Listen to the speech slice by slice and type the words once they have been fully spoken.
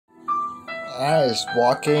I was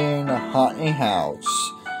walking a haunted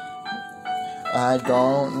house. I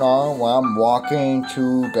don't know why I'm walking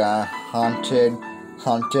to the haunted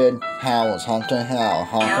house.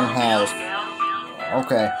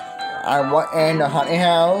 Okay. I went in the haunted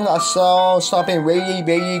house. I saw something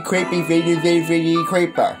really creepy, really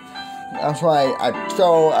creeper. That's why I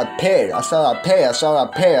saw a pig. I saw a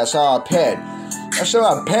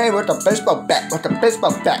pig with a baseball bat, with the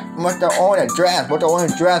orange dress, with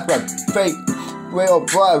fake real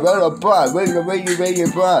blood.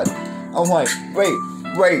 I'm like, wait,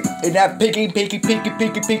 is that piggy?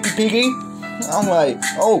 I'm like,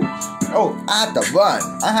 oh, I have to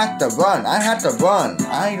run.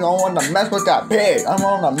 I don't want to mess with that pig. I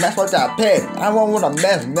don't want to mess with that pig.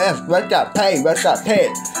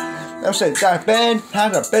 I said, that man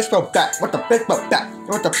has a baseball bat, with a baseball bat.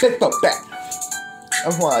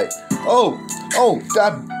 I'm like,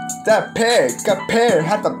 that pig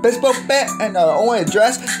has a baseball bat and an orange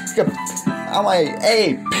dress. I'm like,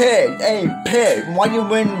 hey pig, why you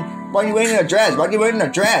wearing a dress? Why you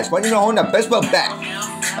don't own a baseball bat?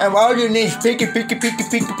 And why do you need piggy?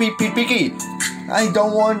 I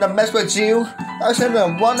don't want to mess with you. I said,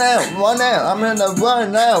 run out. I'm gonna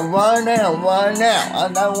run out. I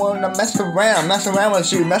don't want to mess around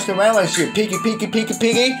with you, piggy.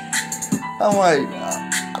 I'm like,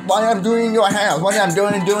 what I'm doing in your house? What I'm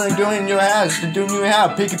doing in your house? Piggy.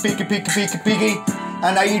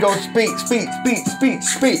 I know you don't speak.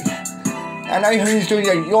 I know you're doing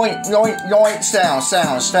a yoink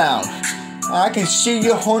sound. I can see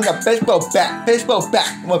you holding a baseball bat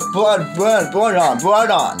with blood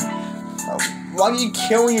on. Why are you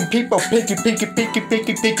killing people, piggy?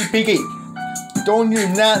 Don't you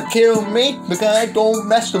not kill me because I don't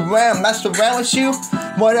mess around with you?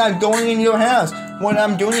 What I'm doing in your house? What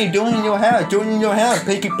I'm doing in your house,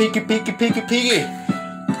 piggy.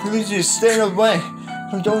 Please just stay away.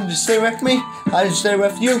 Don't you stay with me? I just stay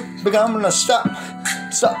with you because I'm gonna stop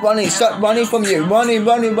running from you, running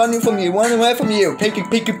away from you,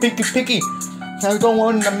 piggy. I don't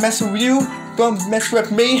want to mess with you. Don't mess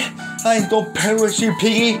with me. I don't play with you,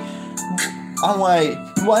 piggy. I'm like,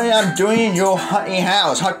 what I'm doing in your haunted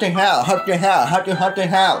house.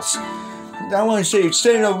 I want to say,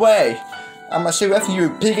 stay away. I'm gonna stay with you,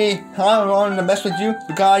 piggy. I don't want to mess with you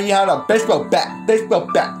because you have a baseball bat.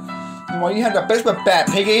 Why you have a baseball bat,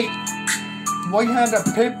 piggy? Why you have a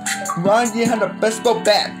baseball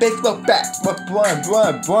bat? With blood.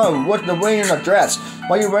 What's the wearing a dress?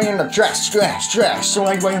 Why you wearing a dress? So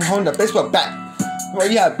why you wearing the baseball bat? Why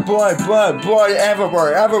you have blood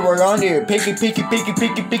everywhere on you, piggy.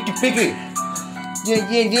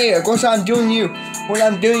 Yeah. Of course I'm doing you. What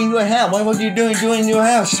I'm doing in your house? What you doing in your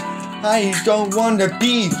house? I don't want to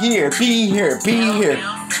be here.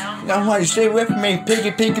 Now why you stay with me,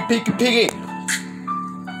 piggy?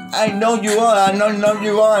 I know you are.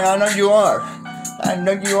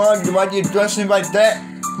 Why you dressing like that?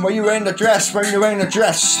 Why you wearing the dress? Why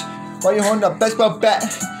you holding the baseball bat?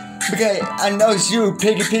 Because I know it's you,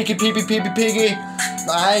 piggy.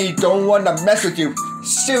 I don't want to mess with you.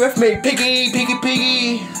 Stay with me, piggy.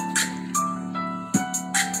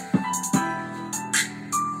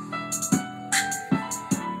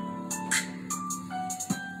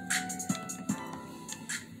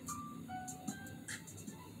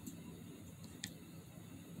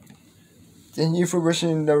 Thank you for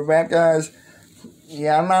listening to the rap, guys.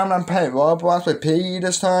 Yeah, I'm not gonna play Roblox with Piggy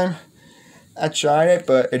this time. I tried it,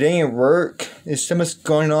 but it didn't work. There's so much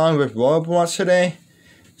going on with Roblox today.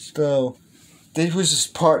 So, this was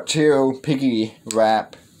just part 2 Piggy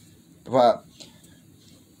rap. But,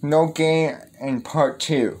 no game in part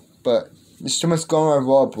 2. But, there's so much going on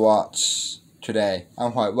with Roblox today.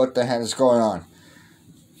 I'm like, what the heck is going on?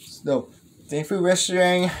 So, thank you for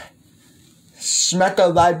listening. Smack the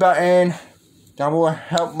like button. That will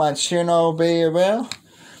help my channel be well.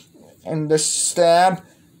 And the stab.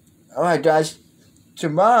 Alright guys,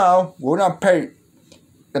 tomorrow we're gonna play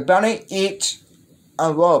the bunny eat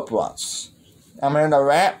on Roblox. I'm in the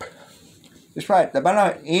rap. It's right, the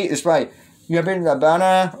bunny eat is right. You've been the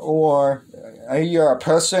bunny or you're a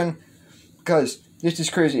person. Because this is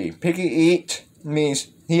crazy. Piggy eat means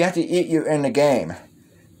he has to eat you in the game.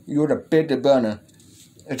 You're the big bunny.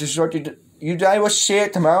 It's just what you guys will see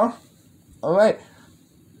it tomorrow. Alright.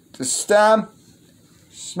 Just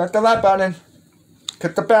smack the like button.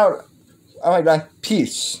 Click the bell. Alright, guys.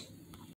 Peace.